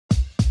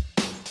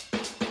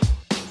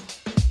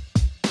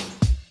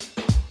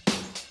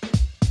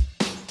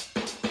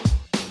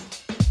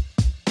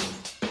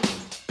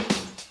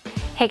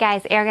Hey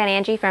guys, Airgun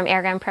Angie from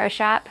Airgun Pro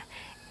Shop,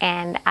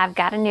 and I've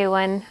got a new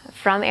one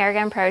from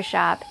Airgun Pro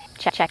Shop.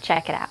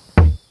 Check it out.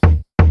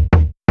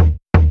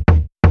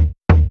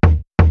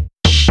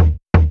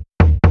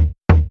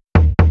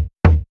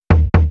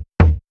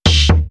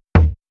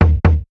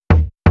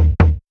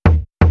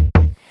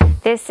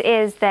 This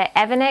is the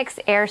Evanix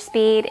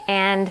Airspeed,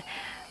 and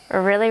a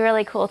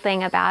really cool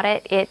thing about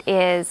it, it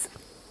is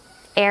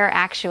air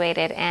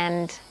actuated,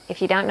 and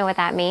if you don't know what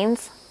that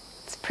means,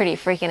 it's pretty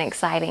freaking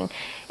exciting.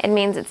 It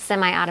means it's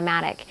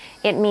semi-automatic.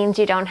 It means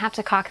you don't have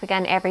to cock the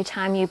gun every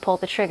time you pull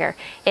the trigger.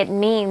 It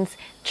means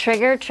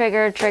trigger,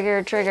 trigger,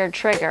 trigger, trigger,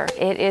 trigger.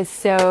 It is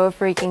so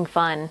freaking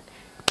fun.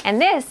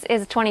 And this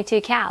is a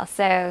 22 cal,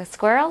 so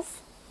squirrels,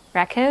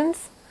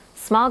 raccoons,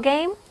 small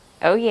game,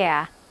 oh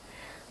yeah.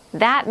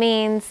 That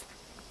means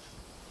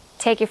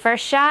take your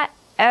first shot.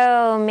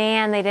 Oh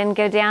man, they didn't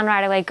go down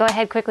right away. Go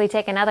ahead, quickly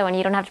take another one.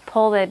 You don't have to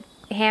pull the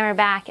hammer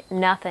back,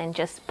 nothing.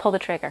 Just pull the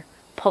trigger,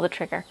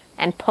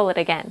 and pull it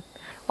again.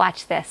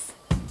 Watch this.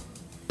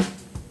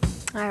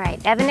 All right,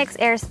 Evanix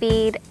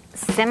Airspeed,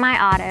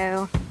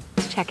 semi-auto.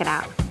 Let's check it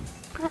out.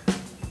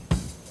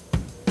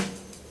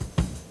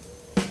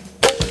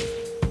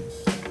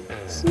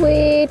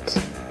 Sweet.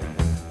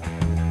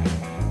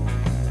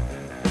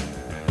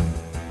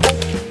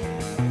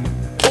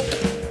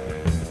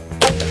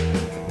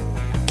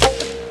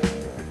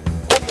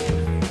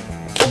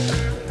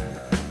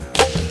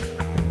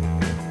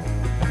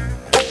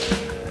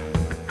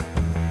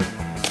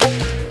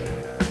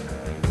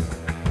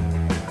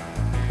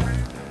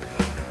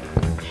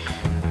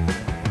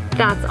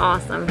 That's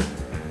awesome.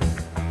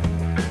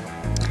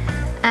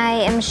 I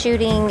am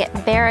shooting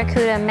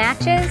Barracuda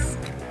matches,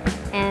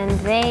 and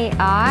they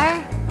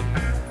are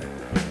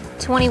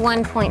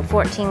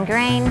 21.14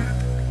 grain.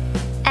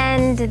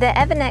 And the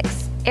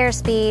Evanix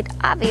Airspeed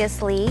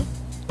obviously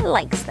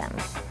likes them.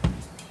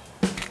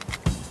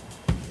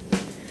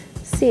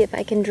 See if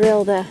I can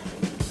drill the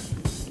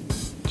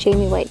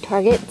Jamie White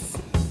targets.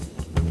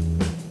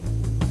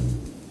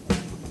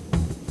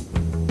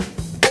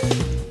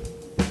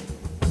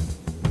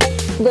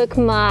 Look,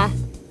 Ma,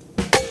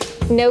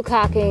 no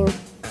cocking.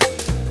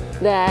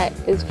 That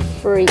is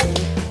freaking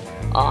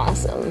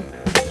awesome.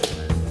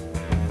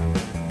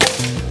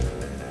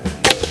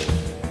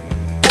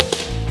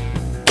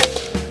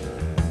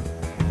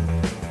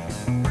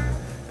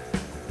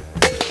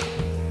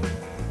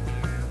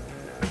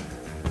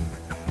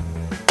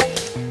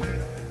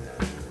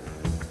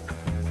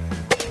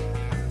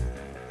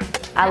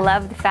 I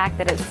love the fact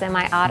that it's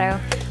semi-auto.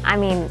 I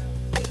mean,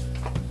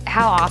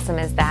 how awesome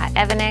is that?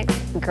 Evanix,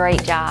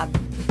 great job.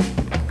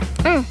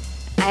 I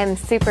am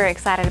super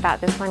excited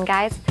about this one,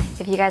 guys.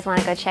 If you guys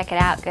want to go check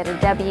it out, go to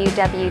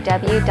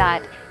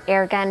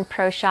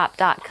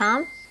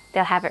www.airgunproshop.com.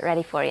 They'll have it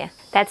ready for you.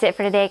 That's it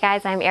for today,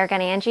 guys. I'm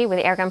Airgun Angie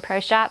with Airgun Pro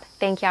Shop.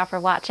 Thank y'all for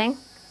watching.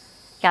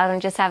 Y'all don't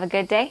just have a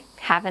good day,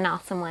 have an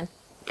awesome one.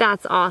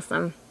 That's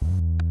awesome.